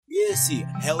Esse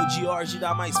é o George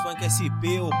da Mais Funk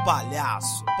SP, o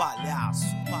palhaço, palhaço,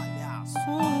 palhaço.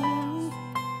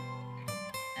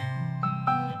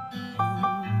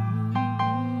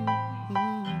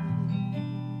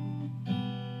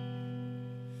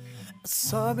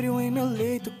 Sóbrio em meu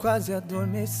leito, quase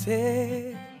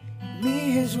adormecer,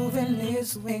 me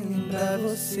rejuvenesço em lembrar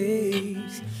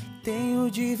vocês. Tenho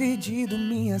dividido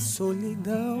minha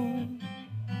solidão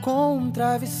com um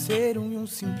travesseiro e um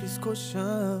simples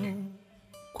colchão.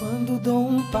 Quando dou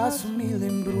um passo me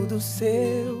lembro do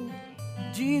seu,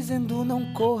 dizendo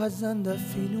não corras, anda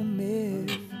filho meu.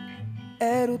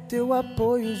 Era o teu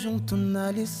apoio junto na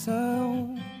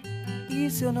lição, e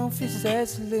se eu não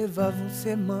fizesse levava um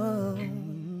sermão.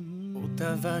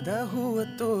 Voltava da rua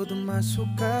todo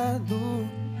machucado,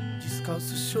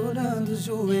 descalço chorando,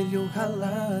 joelho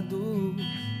ralado.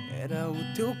 Era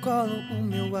o teu colo, o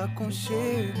meu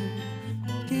aconchego,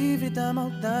 livre da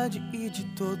maldade e de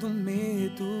todo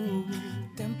medo.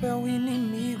 O tempo é o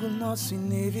inimigo, nosso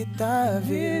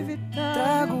inevitável.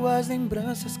 Trago as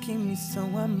lembranças que me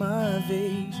são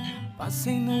amáveis.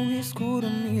 Passei no escuro,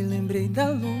 me lembrei da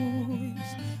luz.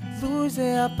 Luz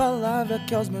é a palavra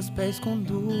que aos meus pés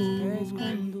conduz.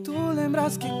 Tu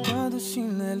lembras que quando o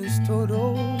chinelo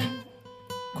estourou,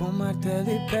 com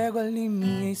martelo e prego ali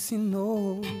me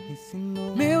ensinou.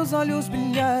 Meus olhos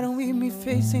brilharam e me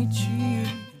fez sentir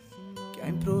que a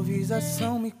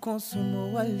improvisação me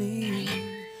consumou ali.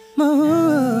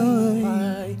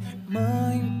 Mãe,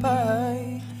 mãe,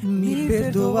 pai, me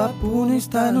perdoa por não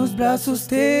estar nos braços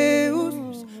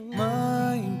teus.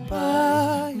 Mãe,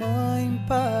 pai,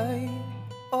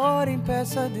 ora e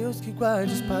peça a Deus que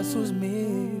guarde os passos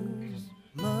meus.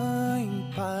 Mãe,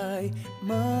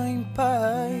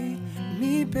 pai,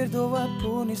 me perdoa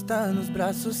por não estar nos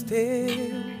braços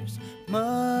teus.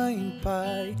 Mãe,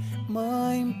 pai,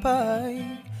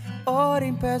 ora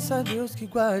e peça a Deus que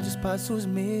guarde os passos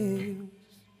meus.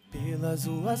 Pelas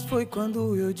ruas foi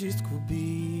quando eu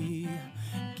descobri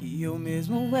que eu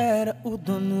mesmo era o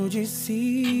dono de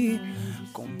si.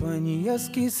 Companhias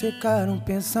que secaram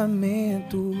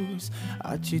pensamentos,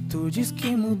 atitudes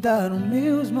que mudaram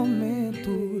meus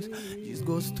momentos.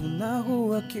 Desgosto na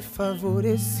rua que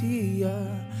favorecia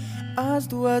as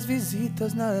duas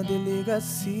visitas na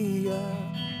delegacia.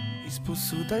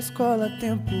 Expulso da escola,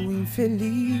 tempo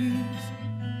infeliz,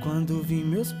 quando vi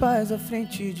meus pais à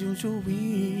frente de um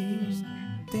juiz.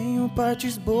 Tenho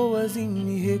partes boas em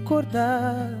me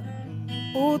recordar,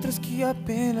 outras que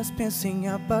apenas penso em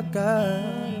apagar.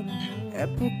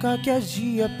 Época que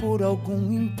agia por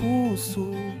algum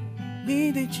impulso, me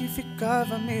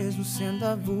identificava mesmo sendo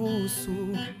avulso.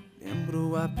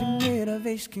 Lembro a primeira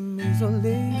vez que me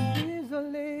isolei,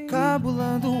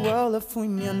 cabulando aula fui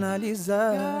me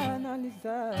analisar.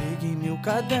 Peguei meu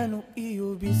caderno e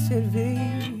observei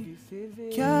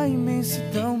que a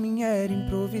imensidão minha era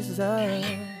improvisar.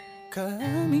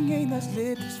 Caminhei nas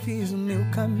letras, fiz o meu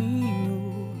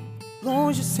caminho,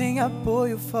 longe sem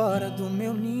apoio, fora do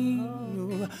meu ninho.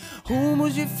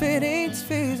 Rumos diferentes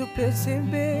fez eu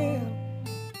perceber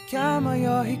que a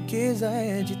maior riqueza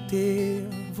é de ter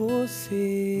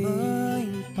você.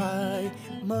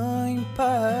 Mãe,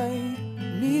 pai,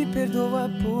 me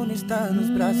perdoa por não estar nos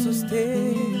braços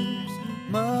teus.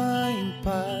 Mãe,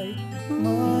 pai,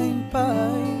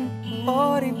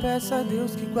 ora e peça a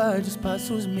Deus que guarde os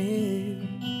passos meus.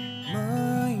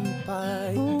 Mãe,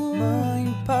 pai,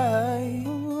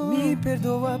 me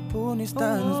perdoa por não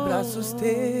estar nos braços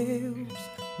teus.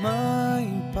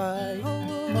 Mãe, pai,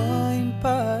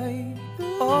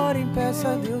 ora e peça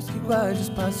a Deus que guarde os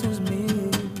passos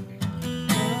meus.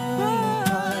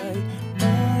 Mãe,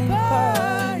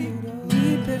 pai,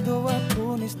 me perdoa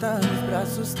por não estar nos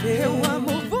braços teus. Eu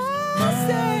amo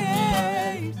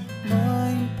vocês.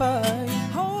 Mãe, pai,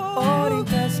 ora e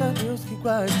peça a Deus que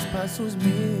guarde os passos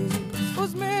meus.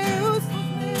 Os meus,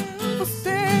 os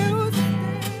teus,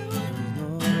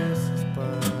 Nossos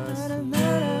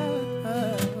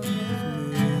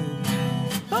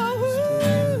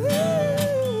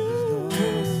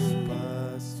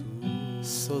passos,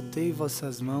 soltei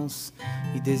vossas mãos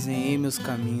e desenhei meus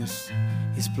caminhos.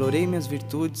 Explorei minhas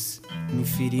virtudes, me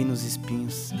feri nos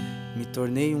espinhos. Me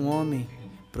tornei um homem,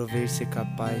 prover ser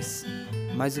capaz.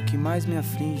 Mas o que mais me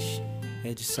aflige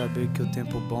é de saber que o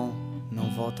tempo bom não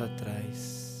volta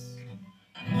atrás.